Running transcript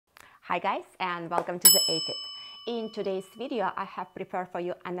Hi guys, and welcome to the AFIT. In today's video, I have prepared for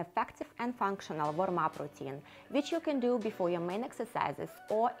you an effective and functional warm-up routine, which you can do before your main exercises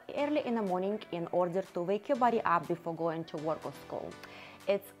or early in the morning in order to wake your body up before going to work or school.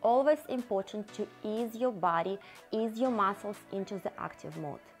 It's always important to ease your body, ease your muscles into the active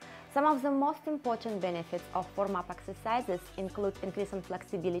mode. Some of the most important benefits of warm-up exercises include increasing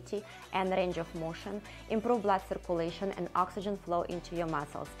flexibility and range of motion, improve blood circulation and oxygen flow into your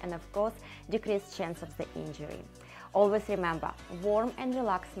muscles, and of course, decrease chance of the injury. Always remember, warm and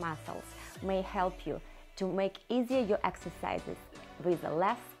relaxed muscles may help you to make easier your exercises with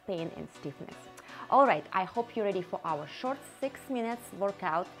less pain and stiffness. Alright, I hope you're ready for our short 6 minutes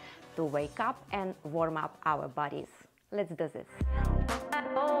workout to wake up and warm up our bodies. Let's do this.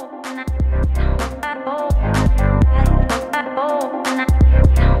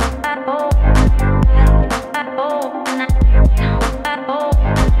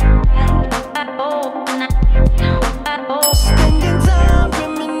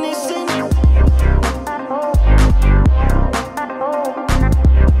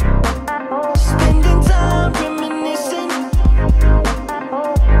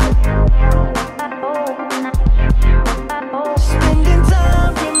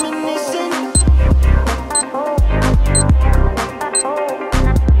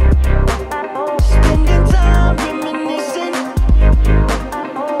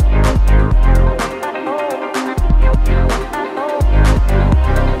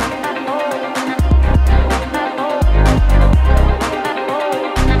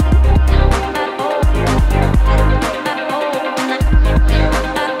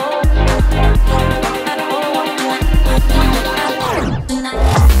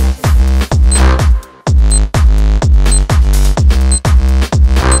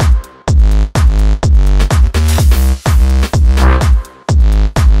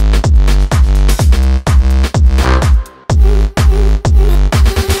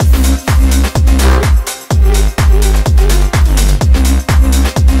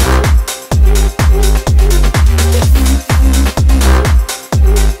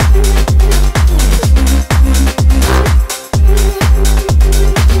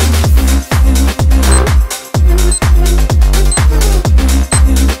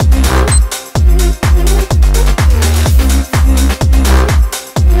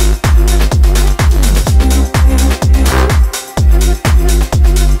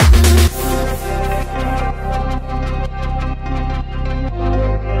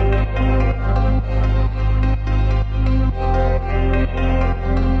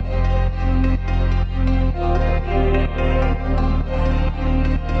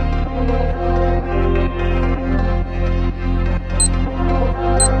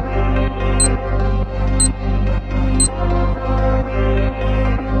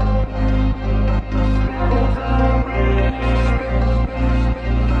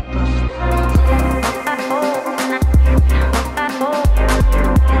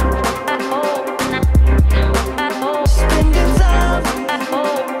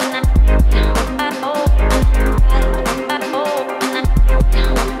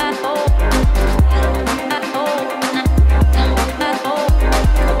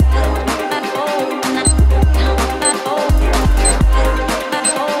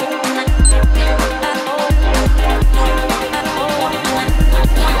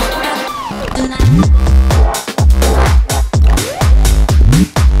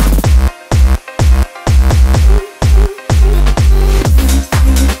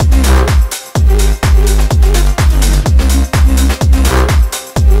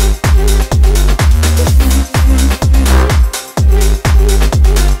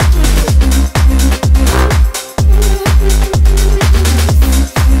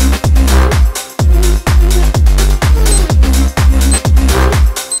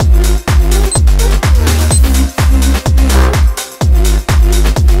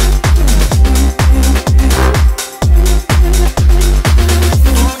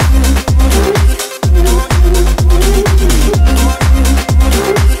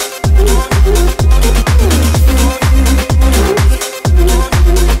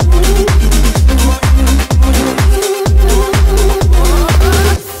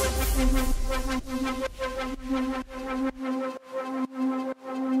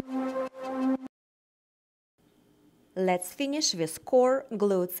 Let's finish with core,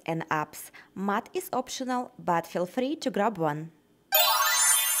 glutes and abs. Mat is optional, but feel free to grab one.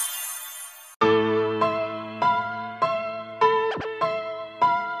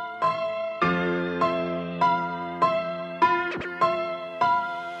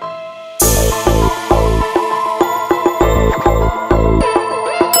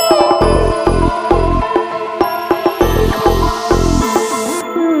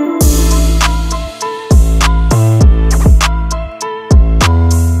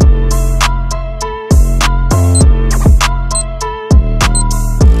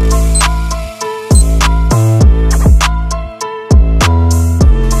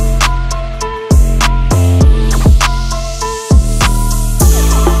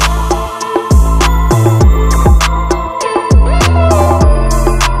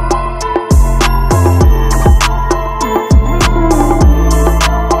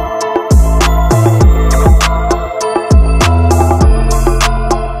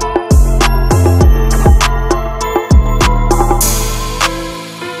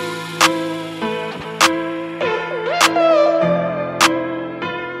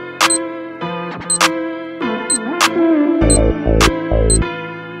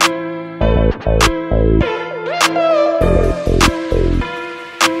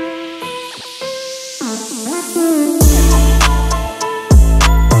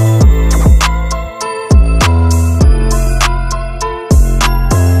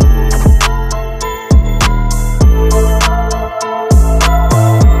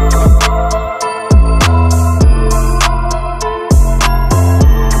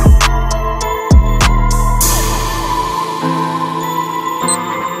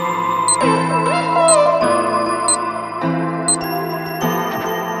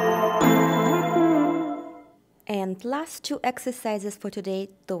 And last two exercises for today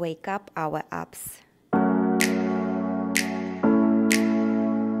to wake up our abs.